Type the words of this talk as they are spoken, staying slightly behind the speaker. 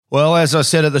Well, as I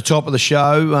said at the top of the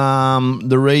show,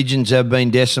 the regions have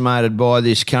been decimated by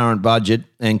this current budget,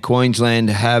 and Queensland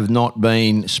have not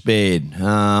been spared.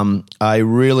 A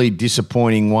really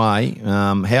disappointing way.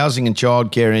 Housing and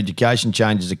childcare and education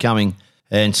changes are coming,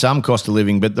 and some cost of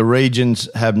living, but the regions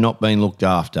have not been looked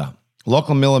after.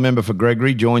 Lachlan, Millar, member for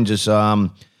Gregory, joins us.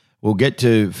 We'll get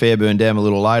to Fairburn Dam a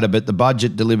little later, but the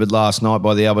budget delivered last night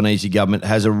by the Albanese government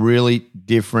has a really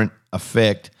different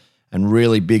effect and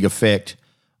really big effect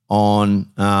on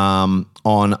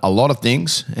a lot of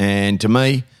things. And to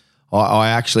me, I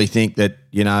actually think that,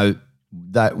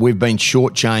 that we've been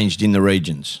shortchanged in the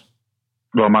regions.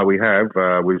 Well, mate, we have.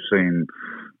 We've seen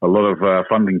a lot of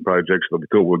funding projects that we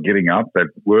thought were getting up, that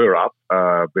were up,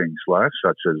 being slashed,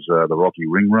 such as the Rocky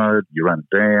Ring Road, Urana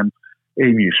Dam,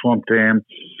 Emu Swamp Dam.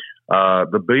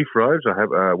 The beef roads,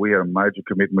 we had a major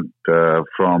commitment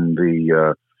from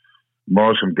the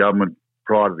Morrison government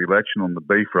prior to the election on the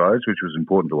beef roads, which was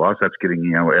important to us. That's getting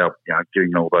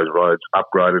getting all those roads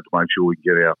upgraded to make sure we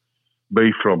get our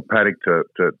beef from paddock to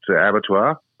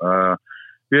abattoir.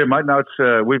 Mate. No,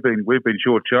 it's we've been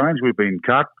shortchanged. We've been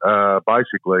cut.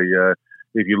 Basically,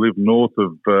 if you live north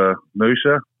of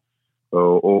Noosa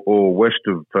or west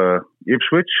of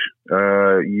Ipswich,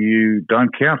 you don't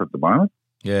count at the moment.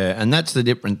 Yeah, and that's the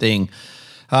different thing.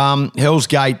 Hell's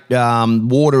Gate,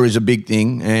 water is a big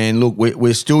thing, and look,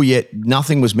 we're still yet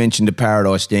nothing was mentioned to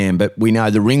Paradise Dam, but we know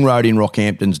the ring road in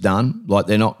Rockhampton's done. Like,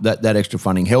 they're not that extra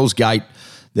funding. Hell's Gate,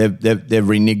 they've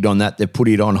reneged on that. They've put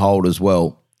it on hold as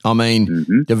well. I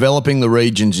mean, developing the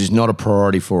regions is not a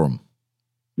priority for them.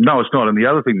 No, it's not. And the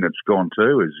other thing that's gone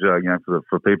too is,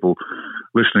 for people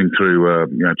listening through,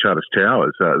 Charters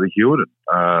Towers, the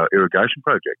Hewarden irrigation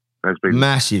project has been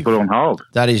massive, put on hold.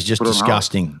 That is just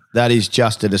disgusting. That is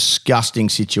just a disgusting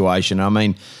situation. I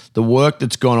mean, the work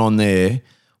that's gone on there,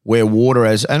 where water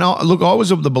has, and I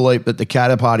was of the belief that the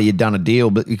Katter Party had done a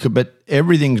deal, but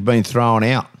everything's been thrown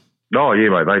out. Oh yeah,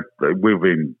 mate. We've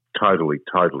been totally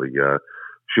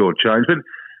shortchanged. But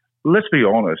let's be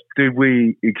honest. Did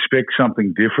we expect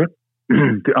something different?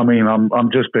 I mean,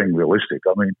 I'm just being realistic.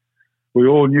 I mean, we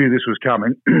all knew this was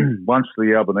coming. Once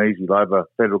the Albanese Labor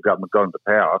federal government got into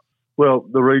power, well,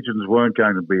 the regions weren't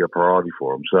going to be a priority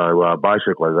for them. So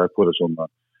basically, they put us on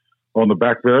the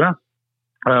back burner,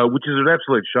 which is an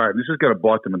absolute shame. This is going to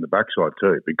bite them in the backside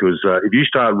too, because if you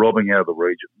start robbing out of the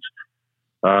regions,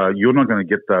 you're not going to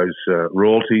get those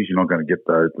royalties. You're not going to get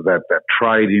that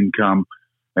trade income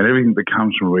and everything that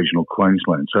comes from regional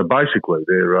Queensland. So basically,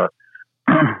 they're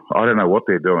I don't know what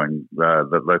they're doing that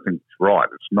they think it's right.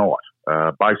 It's not.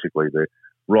 Basically, they're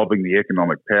robbing the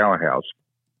economic powerhouse,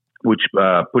 which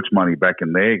puts money back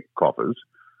in their coffers.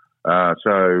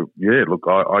 Look,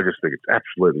 I just think it's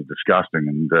absolutely disgusting.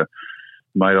 And,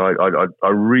 mate, I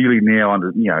really now,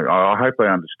 I hope they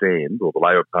understand, or the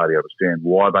Labor Party understand,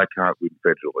 why they can't win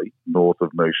federally north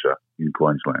of Noosa in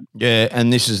Queensland. Yeah,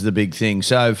 and this is the big thing.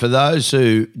 So for those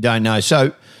who don't know,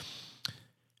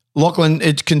 Lachlan,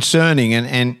 it's concerning,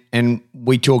 and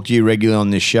we talk to you regularly on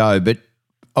this show, but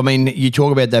I mean, you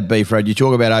talk about that beef road, you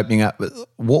talk about opening up.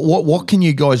 What can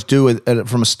you guys do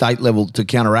from a state level to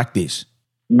counteract this?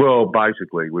 Well,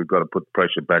 basically, we've got to put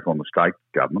pressure back on the state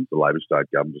government, the Labor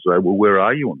state government, to say, well, where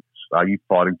are you on this? Are you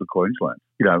fighting for Queensland?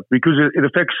 Because it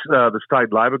affects the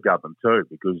state Labor government too,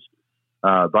 because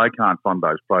they can't fund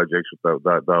those projects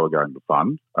that they were going to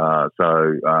fund.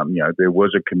 There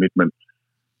was a commitment,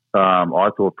 I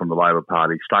thought, from the Labor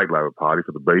Party, state Labor Party,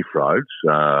 for the beef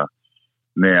roads.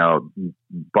 Now,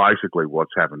 basically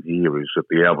what's happened here is that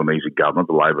the Albanese government,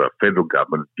 the Labor federal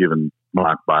government, has given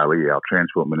Mark Bailey, our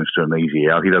Transport Minister, an easy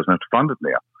out. He doesn't have to fund it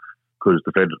now because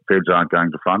the feds aren't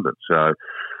going to fund it. So,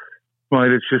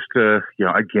 mate, it's just,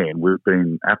 again, we've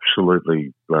been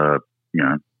absolutely,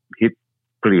 hit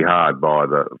pretty hard by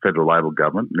the federal Labor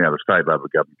government. Now the state Labor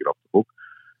government get off the book.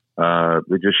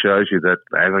 It just shows you that,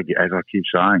 as I keep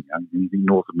saying, anything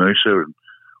north of Noosa and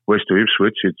west of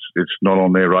Ipswich, it's not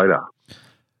on their radar.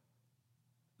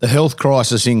 The health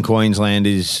crisis in Queensland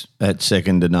is at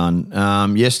second to none.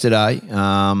 Yesterday,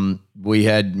 we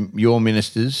had your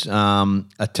ministers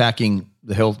attacking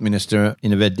the health minister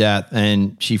in a Vedat,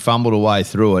 and she fumbled away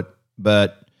through it.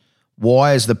 But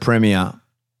why is the Premier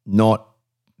not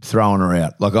throwing her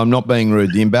out? Like, I'm not being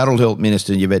rude. The embattled health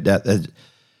minister, Yvette Datt,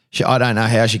 I don't know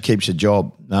how she keeps a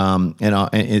job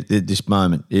at this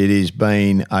moment. It has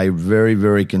been a very,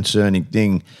 very concerning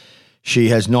thing. She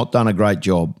has not done a great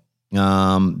job.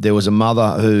 There was a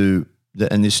mother who,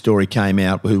 and this story came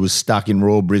out, who was stuck in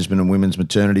Royal Brisbane and Women's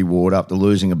Maternity Ward after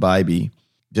losing a baby,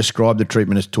 described the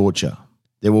treatment as torture.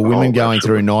 There were women going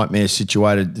through nightmares,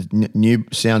 situated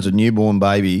sounds of newborn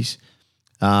babies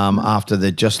after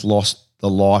they'd just lost the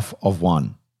life of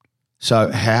one.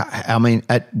 So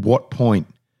at what point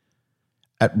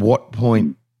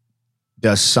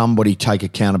does somebody take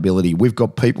accountability? We've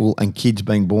got people and kids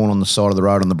being born on the side of the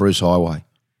road on the Bruce Highway.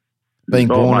 Being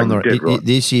born on the road.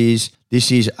 This is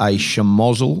a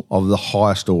schmozzle of the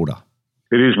highest order.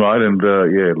 It is, mate, and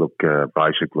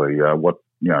basically,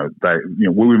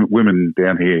 women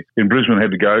down here in Brisbane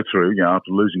had to go through,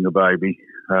 after losing a baby,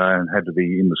 and had to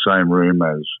be in the same room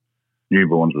as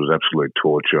newborns was absolute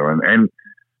torture, and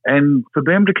for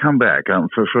them to come back,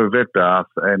 for Vet Darth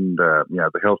and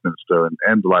the Health Minister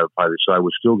and the Labor Party to say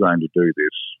we're still going to do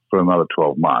this for another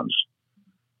 12 months,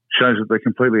 shows that they're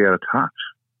completely out of touch.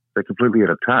 They're completely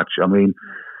out of touch. I mean,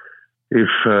 if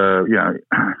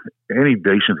any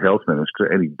decent health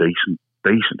minister, any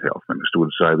decent health minister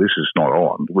would say this is not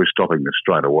on, we're stopping this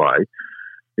straight away.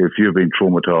 If you've been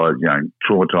traumatized,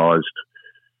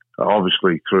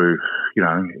 obviously through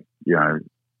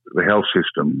the health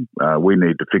system, we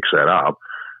need to fix that up.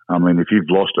 I mean, if you've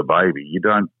lost a baby, you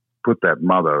don't put that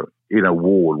mother in a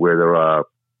ward where there are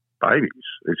babies.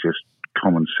 It's just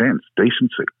common sense,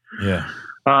 decency. Yeah.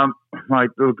 Mate,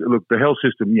 look, the health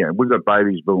system, we've got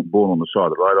babies born on the side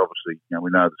of the road. Obviously, we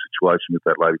know the situation with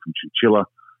that lady from Chinchilla,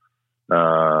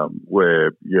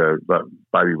 where, that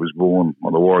baby was born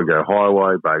on the Warrego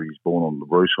Highway, baby's born on the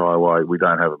Bruce Highway. We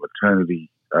don't have a maternity,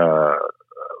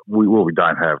 we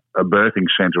don't have a birthing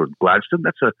centre at Gladstone.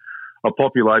 That's a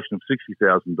population of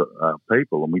 60,000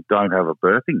 people, and we don't have a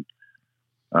birthing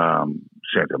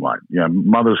centre, mate.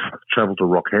 Mothers travel to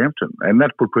Rockhampton, and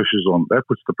that puts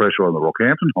the pressure on the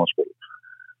Rockhampton hospital.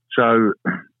 So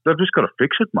they've just got to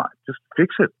fix it, mate. Just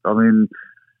fix it. I mean,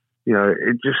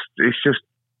 it's just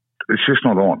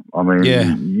not on. I mean,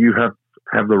 you have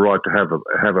the right to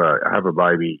have a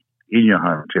baby in your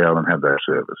hometown and have that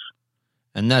service.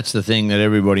 And that's the thing that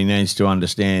everybody needs to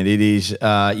understand. It is,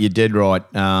 you're dead right.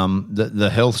 The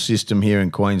health system here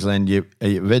in Queensland,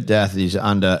 Vet Darth is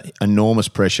under enormous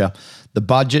pressure. The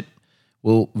budget,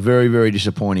 very, very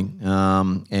disappointing,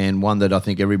 and one that I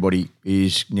think everybody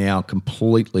is now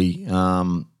completely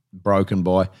broken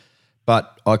by.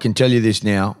 But I can tell you this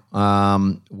now,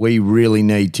 we really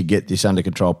need to get this under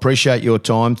control. Appreciate your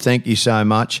time. Thank you so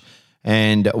much.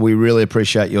 And we really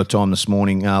appreciate your time this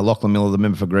morning. Lachlan Millar, the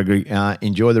member for Gregory.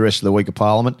 Enjoy the rest of the week of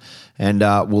Parliament, and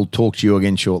we'll talk to you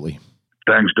again shortly.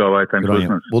 Thanks, Dolo. Thanks,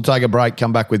 listeners. We'll take a break,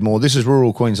 come back with more. This is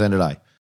Rural Queensland Today.